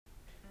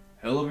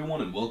Hello everyone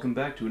and welcome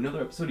back to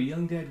another episode of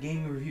Young Dad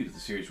Gaming Reviews, the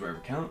series where I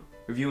recount,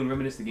 review, and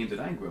reminisce the games that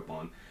I grew up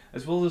on,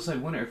 as well as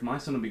decide whether if my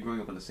son will be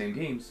growing up on the same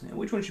games, and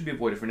which one should be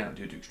avoided for now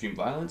due to extreme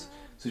violence,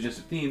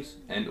 suggestive themes,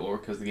 and or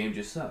because the game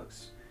just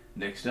sucks.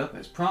 Next up,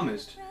 as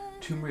promised,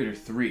 Tomb Raider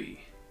 3.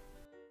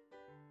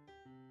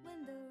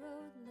 When the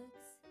road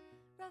looks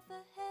rough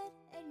ahead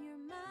and you're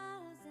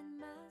miles and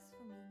miles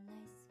from a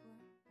nice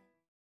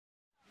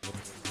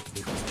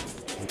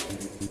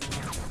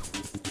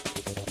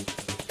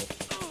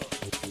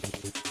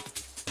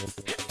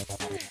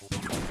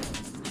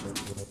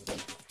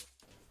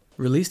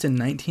Released in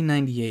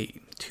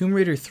 1998, Tomb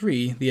Raider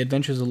 3: The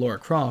Adventures of Lara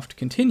Croft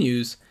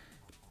continues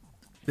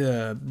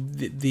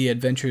the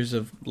adventures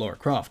of Lara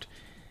Croft.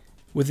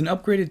 With an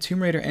upgraded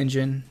Tomb Raider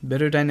engine,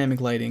 better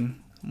dynamic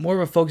lighting, more of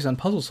a focus on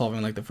puzzle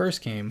solving like the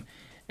first game,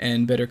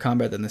 and better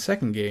combat than the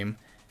second game,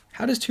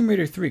 how does Tomb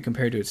Raider 3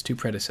 compare to its two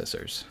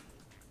predecessors?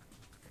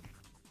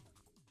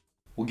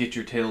 Well, get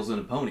your tails on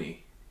a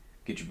pony,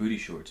 get your booty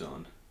shorts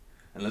on,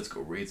 and let's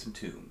go raid some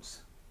tombs.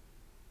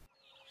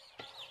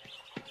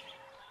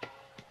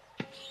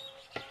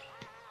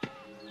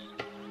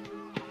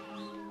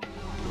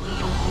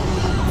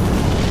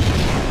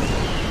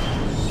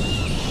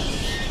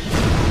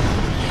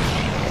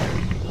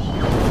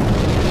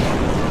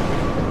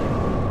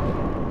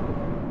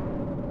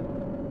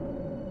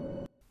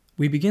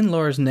 We begin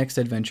Lara's next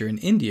adventure in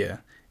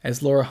India,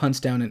 as Lara hunts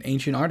down an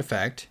ancient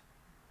artifact,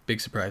 big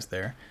surprise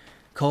there,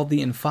 called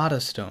the Infada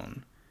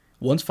Stone.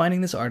 Once finding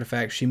this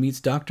artifact, she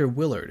meets Dr.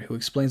 Willard, who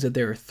explains that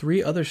there are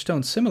 3 other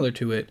stones similar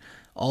to it,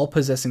 all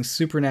possessing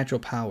supernatural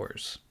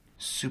powers.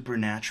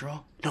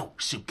 Supernatural? No,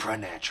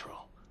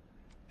 supranatural.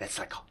 That's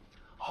like a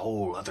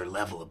whole other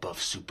level above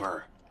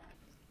super.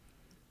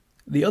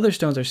 The other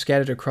stones are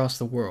scattered across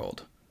the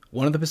world,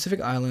 one on the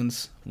Pacific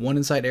Islands, one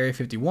inside Area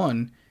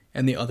 51,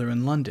 and the other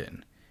in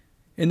London.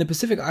 In the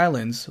Pacific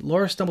Islands,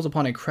 Lara stumbles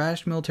upon a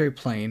crashed military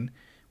plane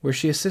where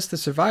she assists the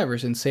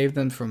survivors and saves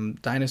them from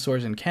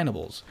dinosaurs and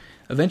cannibals,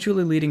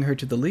 eventually leading her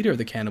to the leader of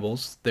the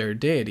cannibals, their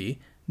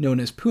deity, known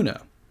as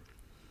Puna.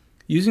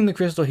 Using the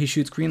crystal, he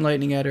shoots green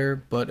lightning at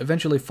her, but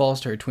eventually falls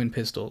to her twin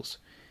pistols.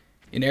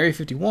 In Area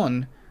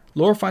 51,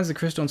 Lara finds the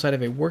crystal inside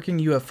of a working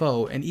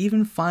UFO and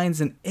even finds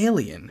an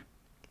alien.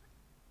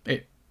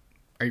 Hey,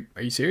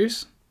 are you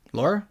serious?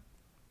 Lara?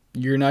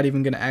 You're not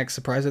even going to act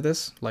surprised at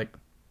this? Like,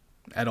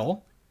 at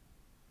all?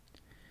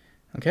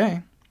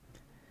 Okay.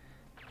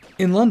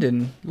 In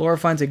London, Lara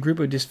finds a group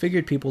of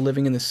disfigured people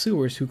living in the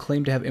sewers who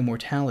claim to have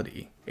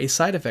immortality, a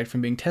side effect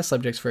from being test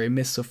subjects for a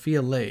Miss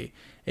Sophia Lay,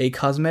 a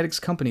cosmetics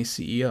company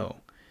CEO.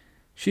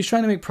 She's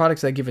trying to make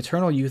products that give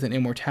eternal youth and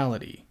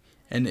immortality,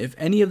 and if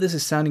any of this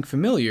is sounding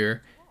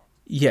familiar,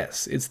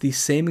 yes, it's the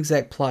same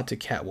exact plot to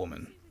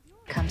Catwoman.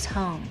 Comes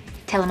home.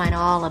 Tell him I know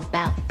all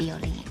about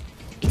Biolene.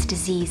 It's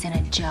disease in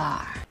a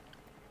jar.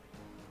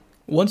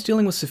 Once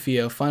dealing with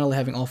Sophia, finally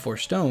having all 4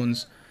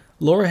 stones,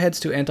 Lara heads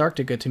to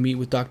Antarctica to meet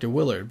with Dr.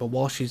 Willard, but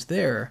while she's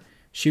there,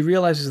 she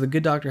realizes the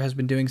good doctor has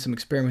been doing some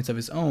experiments of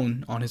his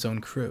own on his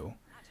own crew.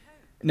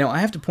 Now, I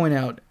have to point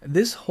out,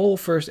 this whole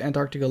first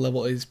Antarctica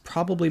level is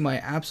probably my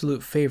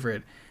absolute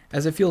favorite,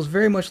 as it feels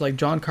very much like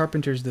John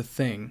Carpenter's The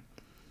Thing.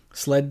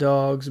 Sled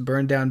dogs,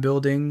 burned down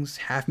buildings,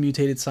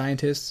 half-mutated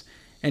scientists,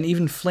 and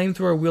even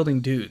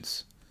flamethrower-wielding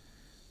dudes.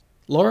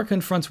 Lara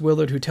confronts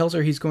Willard, who tells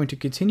her he's going to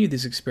continue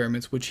these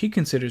experiments, which he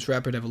considers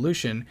rapid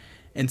evolution,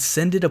 and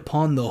send it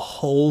upon the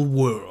whole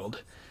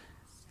world.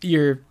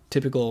 Your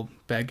typical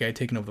bad guy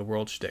taking over the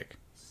world shtick.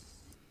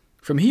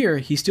 From here,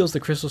 he steals the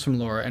crystals from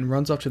Lara and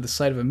runs off to the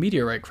site of a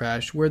meteorite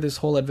crash where this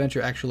whole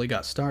adventure actually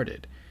got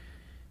started.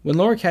 When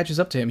Lara catches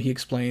up to him, he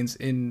explains,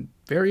 in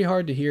very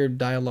hard to hear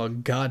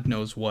dialogue God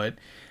knows what,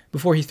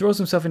 before he throws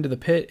himself into the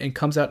pit and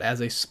comes out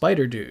as a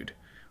spider dude.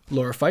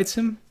 Lara fights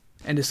him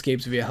and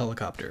escapes via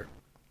helicopter.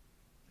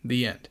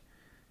 The end.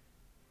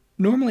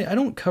 Normally, I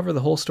don't cover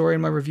the whole story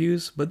in my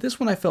reviews, but this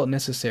one I felt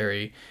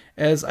necessary,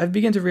 as I've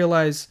begun to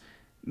realize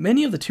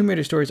many of the Tomb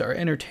Raider stories are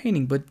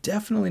entertaining, but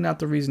definitely not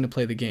the reason to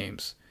play the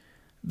games.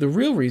 The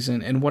real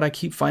reason, and what I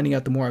keep finding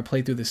out the more I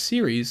play through this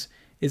series,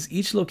 is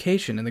each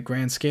location and the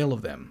grand scale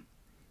of them.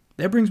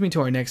 That brings me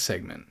to our next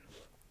segment.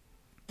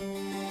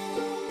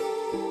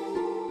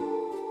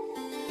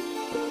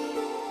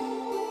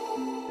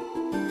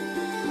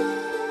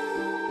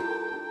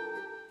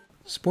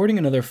 Sporting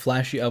another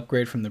flashy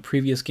upgrade from the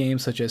previous game,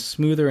 such as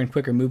smoother and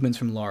quicker movements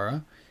from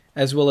Lara,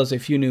 as well as a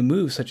few new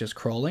moves such as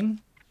crawling,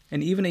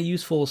 and even a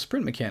useful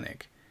sprint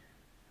mechanic.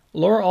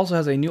 Lara also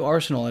has a new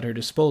arsenal at her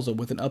disposal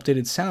with an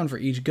updated sound for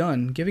each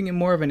gun, giving it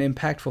more of an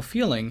impactful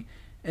feeling,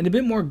 and a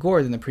bit more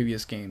gore than the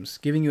previous games,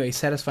 giving you a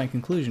satisfying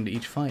conclusion to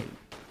each fight.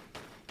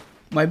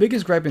 My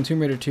biggest gripe in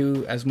Tomb Raider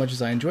 2, as much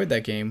as I enjoyed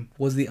that game,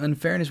 was the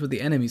unfairness with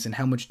the enemies and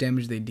how much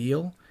damage they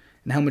deal,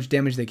 and how much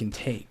damage they can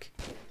take.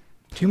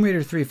 Tomb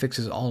Raider 3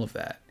 fixes all of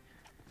that.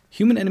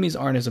 Human enemies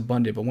aren't as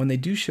abundant, but when they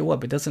do show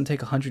up, it doesn't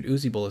take 100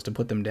 Uzi bullets to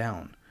put them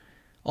down.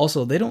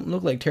 Also, they don't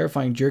look like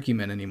terrifying jerky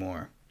men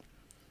anymore.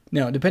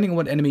 Now, depending on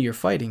what enemy you're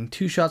fighting,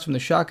 2 shots from the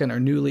shotgun or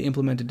newly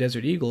implemented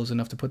Desert Eagle is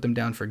enough to put them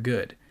down for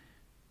good.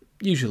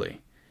 Usually.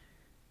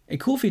 A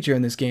cool feature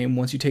in this game,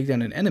 once you take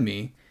down an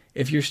enemy,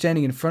 if you're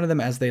standing in front of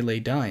them as they lay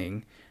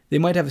dying, they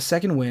might have a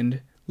second wind,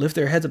 lift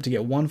their heads up to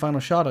get one final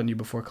shot on you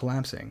before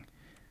collapsing.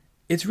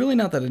 It's really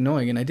not that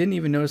annoying, and I didn't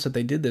even notice that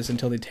they did this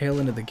until the tail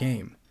end of the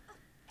game.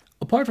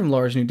 Apart from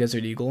Lara's new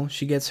Desert Eagle,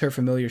 she gets her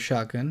familiar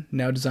shotgun,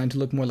 now designed to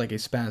look more like a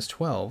Spaz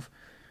 12,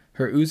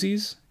 her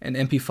Uzis, an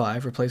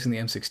MP5 replacing the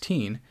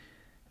M16,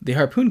 the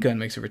harpoon gun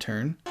makes a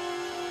return,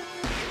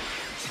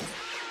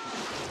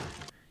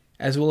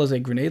 as well as a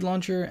grenade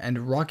launcher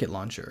and rocket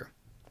launcher.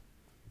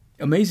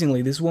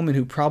 Amazingly, this woman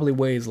who probably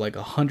weighs like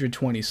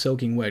 120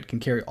 soaking wet can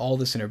carry all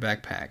this in her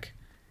backpack.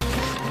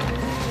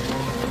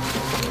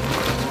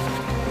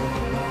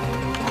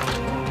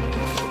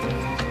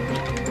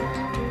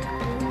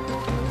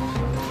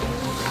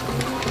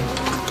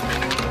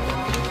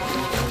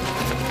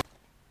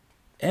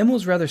 Ammo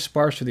was rather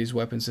sparse for these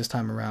weapons this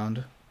time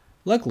around.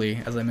 Luckily,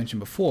 as I mentioned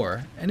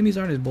before, enemies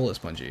aren't as bullet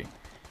spongy.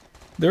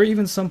 There are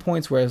even some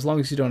points where as long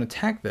as you don't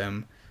attack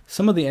them,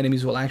 some of the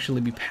enemies will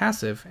actually be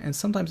passive and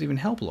sometimes even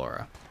help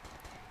Lara.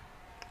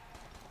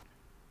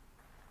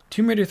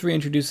 Tomb Raider 3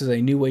 introduces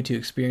a new way to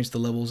experience the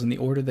levels in the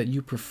order that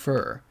you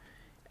prefer.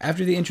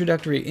 After the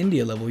introductory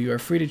India level, you are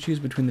free to choose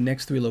between the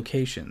next 3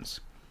 locations.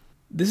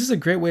 This is a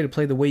great way to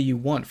play the way you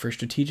want for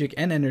strategic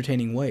and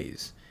entertaining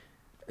ways.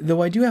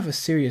 Though I do have a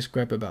serious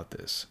gripe about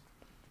this.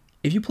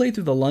 If you play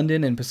through the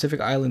London and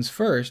Pacific Islands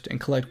first and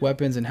collect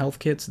weapons and health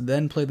kits,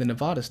 then play the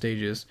Nevada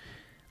stages,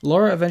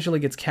 Lara eventually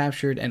gets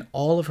captured and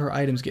all of her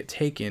items get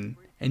taken,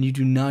 and you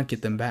do not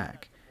get them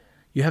back.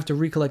 You have to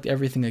recollect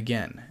everything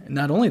again. And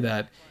not only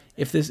that,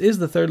 if this is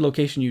the 3rd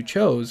location you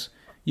chose,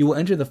 you will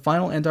enter the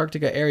final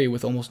Antarctica area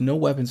with almost no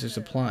weapons or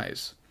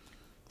supplies.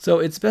 So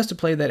it's best to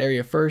play that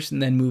area first and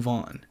then move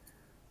on.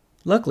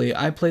 Luckily,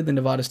 I played the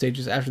Nevada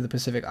stages after the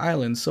Pacific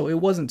Islands, so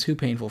it wasn't too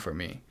painful for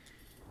me.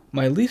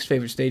 My least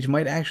favorite stage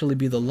might actually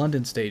be the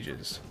London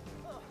stages.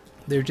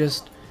 They're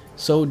just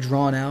so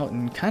drawn out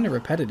and kind of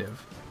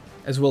repetitive,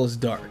 as well as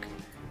dark.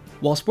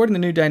 While sporting the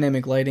new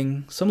dynamic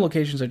lighting, some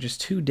locations are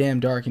just too damn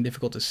dark and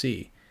difficult to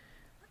see.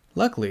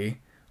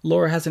 Luckily,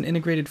 Lara has an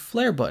integrated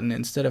flare button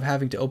instead of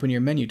having to open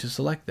your menu to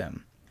select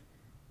them.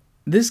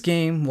 This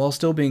game, while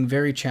still being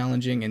very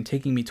challenging and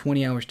taking me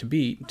 20 hours to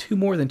beat, 2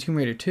 more than Tomb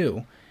Raider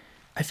 2,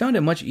 I found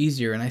it much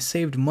easier and I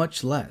saved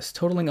much less,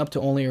 totaling up to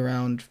only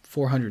around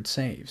 400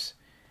 saves.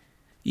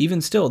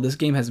 Even still, this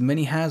game has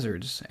many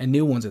hazards, and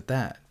new ones at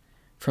that.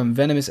 From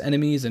venomous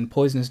enemies and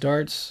poisonous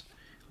darts,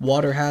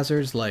 water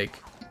hazards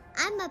like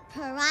I'm a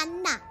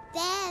piranha,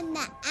 they're in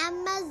the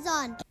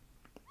Amazon,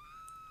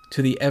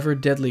 to the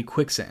ever-deadly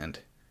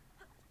quicksand.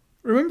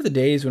 Remember the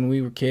days when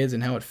we were kids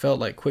and how it felt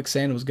like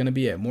quicksand was going to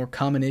be a more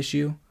common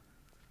issue?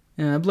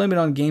 I blame it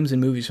on games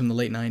and movies from the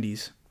late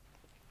 90s.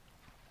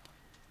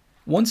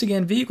 Once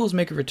again, vehicles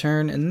make a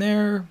return, and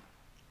they're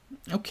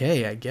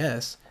okay, I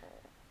guess.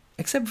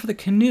 Except for the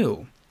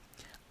canoe.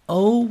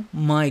 Oh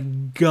my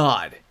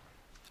god.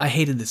 I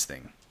hated this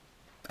thing.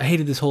 I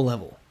hated this whole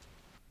level.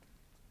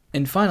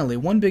 And finally,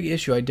 one big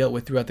issue I dealt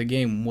with throughout the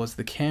game was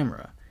the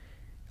camera.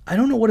 I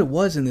don't know what it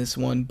was in this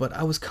one, but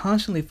I was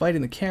constantly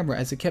fighting the camera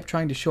as it kept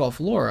trying to show off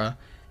Lara,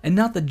 and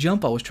not the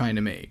jump I was trying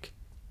to make.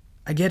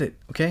 I get it,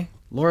 okay?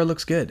 Lara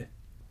looks good.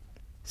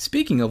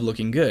 Speaking of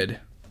looking good,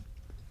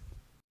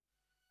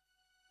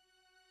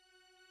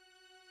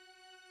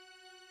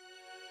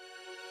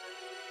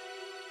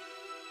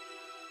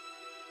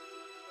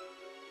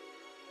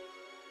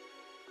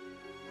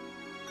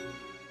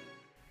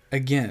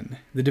 again,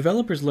 the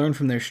developers learned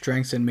from their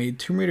strengths and made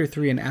Tomb Raider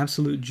 3 an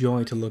absolute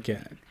joy to look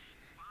at.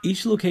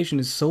 Each location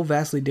is so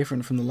vastly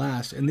different from the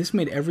last, and this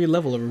made every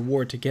level a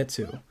reward to get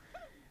to.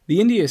 The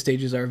India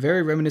stages are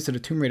very reminiscent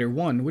of Tomb Raider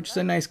 1, which is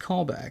a nice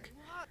callback.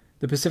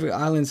 The Pacific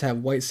Islands have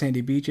white sandy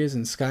beaches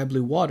and sky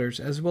blue waters,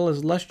 as well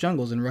as lush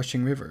jungles and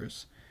rushing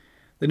rivers.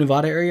 The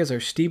Nevada areas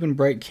are steep and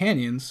bright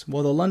canyons,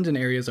 while the London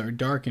areas are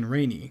dark and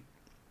rainy.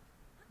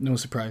 No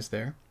surprise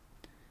there.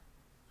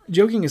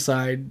 Joking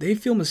aside, they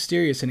feel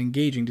mysterious and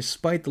engaging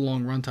despite the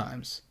long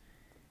runtimes.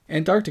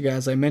 Antarctica,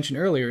 as I mentioned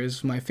earlier,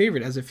 is my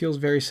favorite as it feels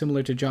very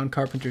similar to John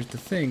Carpenter's The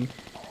Thing,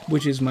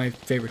 which is my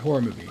favorite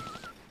horror movie.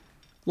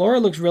 Lara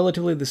looks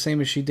relatively the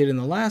same as she did in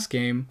the last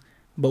game,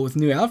 but with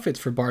new outfits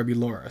for Barbie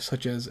Lara,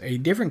 such as a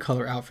different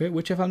color outfit,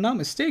 which if I'm not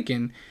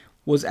mistaken,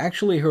 was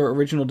actually her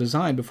original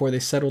design before they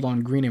settled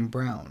on green and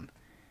brown.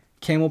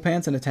 Camel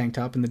pants and a tank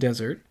top in the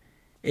desert,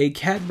 a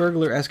cat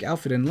burglar-esque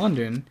outfit in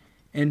London,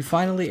 and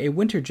finally a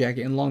winter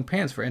jacket and long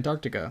pants for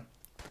Antarctica.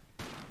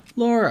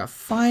 Lara,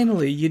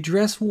 finally, you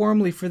dress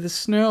warmly for the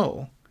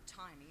snow.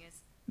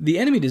 The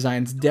enemy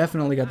designs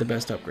definitely got the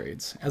best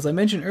upgrades. As I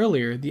mentioned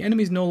earlier, the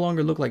enemies no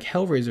longer look like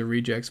Hellraiser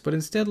rejects, but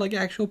instead like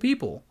actual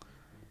people.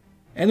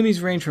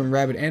 Enemies range from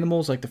rabid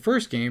animals like the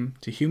first game,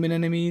 to human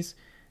enemies,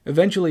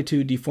 eventually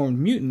to deformed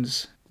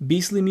mutants,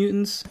 beastly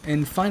mutants,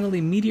 and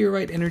finally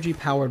meteorite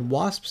energy-powered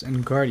wasps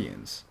and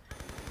guardians.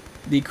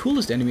 The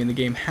coolest enemy in the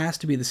game has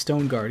to be the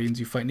stone guardians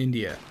you fight in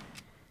India.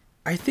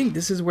 I think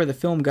this is where the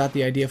film got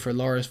the idea for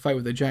Lara's fight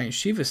with the giant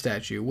Shiva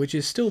statue, which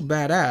is still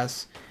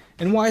badass,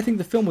 and why I think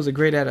the film was a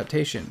great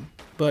adaptation,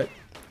 but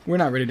we're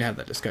not ready to have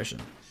that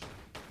discussion.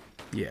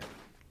 Yeah.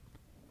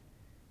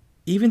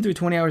 Even through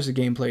 20 hours of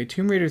gameplay,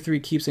 Tomb Raider 3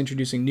 keeps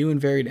introducing new and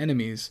varied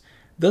enemies,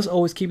 thus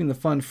always keeping the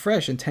fun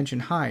fresh and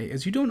tension high,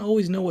 as you don't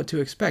always know what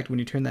to expect when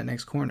you turn that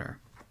next corner.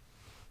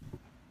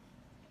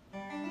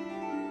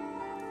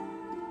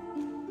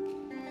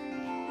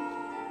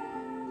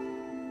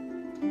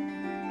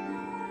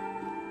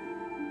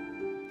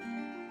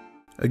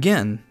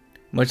 Again,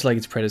 much like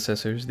its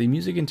predecessors, the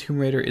music in Tomb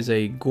Raider is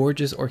a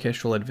gorgeous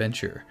orchestral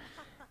adventure.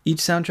 Each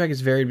soundtrack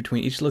is varied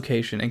between each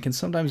location and can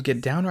sometimes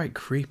get downright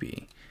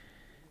creepy.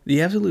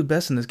 The absolute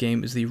best in this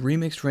game is the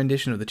remixed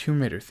rendition of the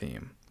Tomb Raider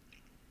theme.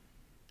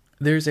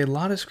 There's a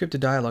lot of scripted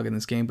dialogue in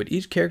this game, but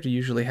each character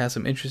usually has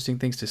some interesting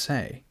things to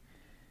say.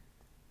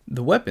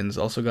 The weapons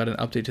also got an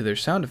update to their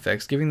sound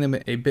effects, giving them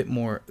a bit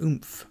more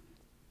oomph.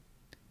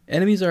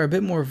 Enemies are a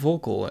bit more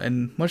vocal,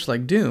 and much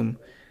like Doom,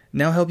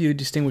 now help you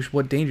distinguish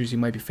what dangers you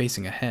might be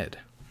facing ahead.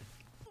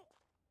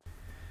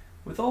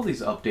 With all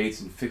these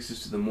updates and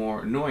fixes to the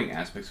more annoying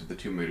aspects of the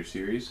Tomb Raider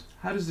series,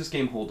 how does this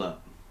game hold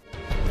up?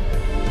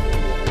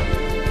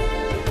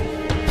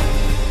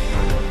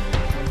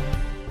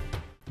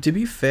 To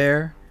be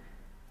fair,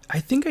 I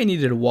think I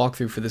needed a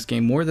walkthrough for this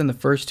game more than the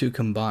first two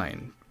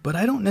combined, but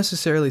I don't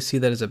necessarily see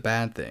that as a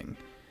bad thing.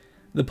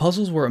 The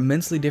puzzles were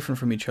immensely different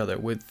from each other,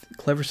 with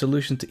clever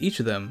solutions to each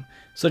of them,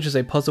 such as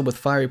a puzzle with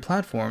fiery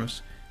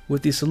platforms,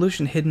 with the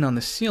solution hidden on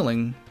the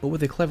ceiling, but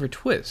with a clever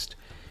twist,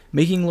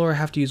 making Lara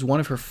have to use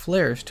one of her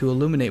flares to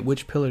illuminate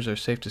which pillars are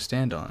safe to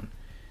stand on.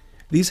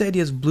 These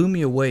ideas blew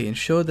me away and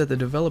showed that the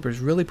developers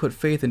really put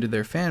faith into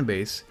their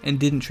fanbase and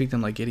didn't treat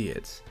them like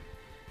idiots.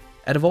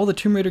 Out of all the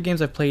Tomb Raider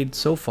games I've played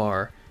so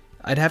far,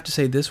 I'd have to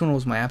say this one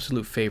was my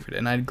absolute favorite,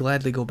 and I'd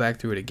gladly go back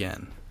through it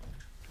again.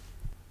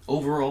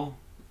 Overall,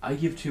 I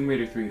give Tomb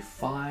Raider 3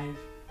 5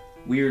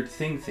 weird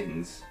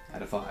things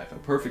out of 5, a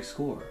perfect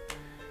score.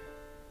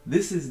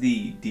 This is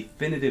the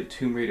definitive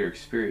Tomb Raider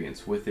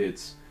experience with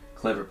its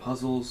clever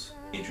puzzles,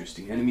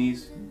 interesting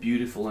enemies,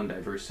 beautiful and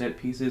diverse set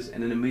pieces,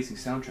 and an amazing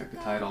soundtrack to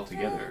tie it all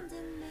together.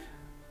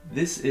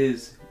 This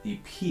is the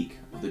peak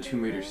of the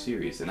Tomb Raider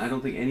series, and I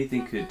don't think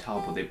anything could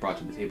top what they brought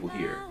to the table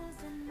here.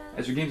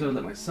 As for games I would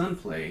let my son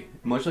play,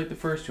 much like the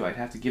first two, I'd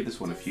have to give this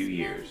one a few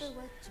years.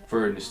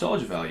 For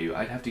nostalgia value,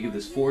 I'd have to give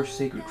this 4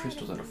 Sacred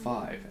Crystals out of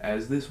 5,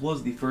 as this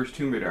was the first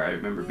Tomb Raider I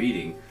remember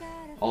beating,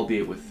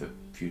 albeit with a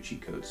few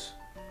cheat codes.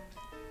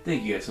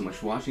 Thank you guys so much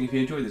for watching. If you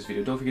enjoyed this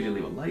video, don't forget to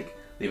leave a like,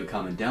 leave a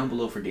comment down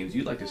below for games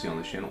you'd like to see on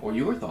this channel, or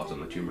your thoughts on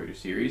the Tomb Raider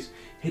series.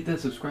 Hit that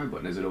subscribe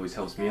button as it always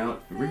helps me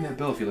out, and ring that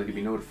bell if you'd like to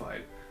be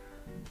notified.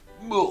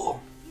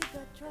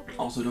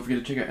 Also, don't forget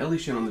to check out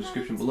Eli's channel in the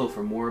description below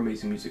for more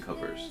amazing music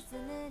covers.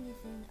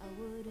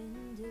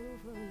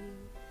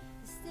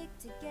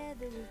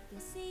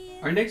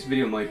 Our next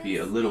video might be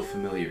a little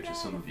familiar to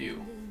some of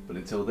you, but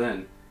until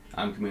then,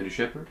 I'm Commander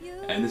Shepard,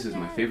 and this is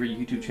my favorite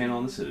YouTube channel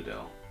on the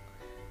Citadel.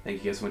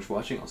 Thank you guys so much for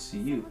watching. I'll see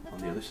you on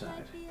the other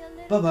side.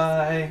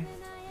 Bye-bye!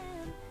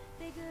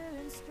 Bigger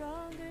and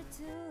stronger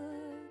too,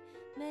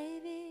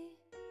 maybe,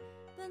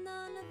 but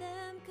none of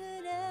them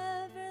could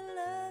ever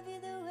love you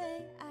the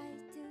way I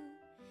do.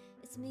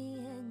 It's me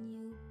and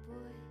you,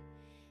 boy,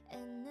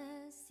 and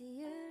as the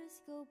years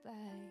go by,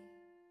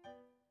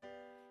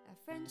 our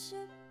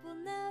friendship will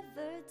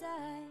never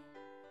die.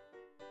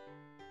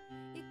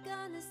 You're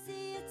gonna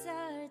see it's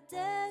our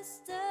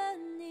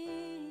destiny.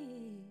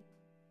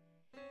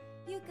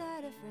 You got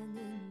a friend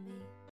in me.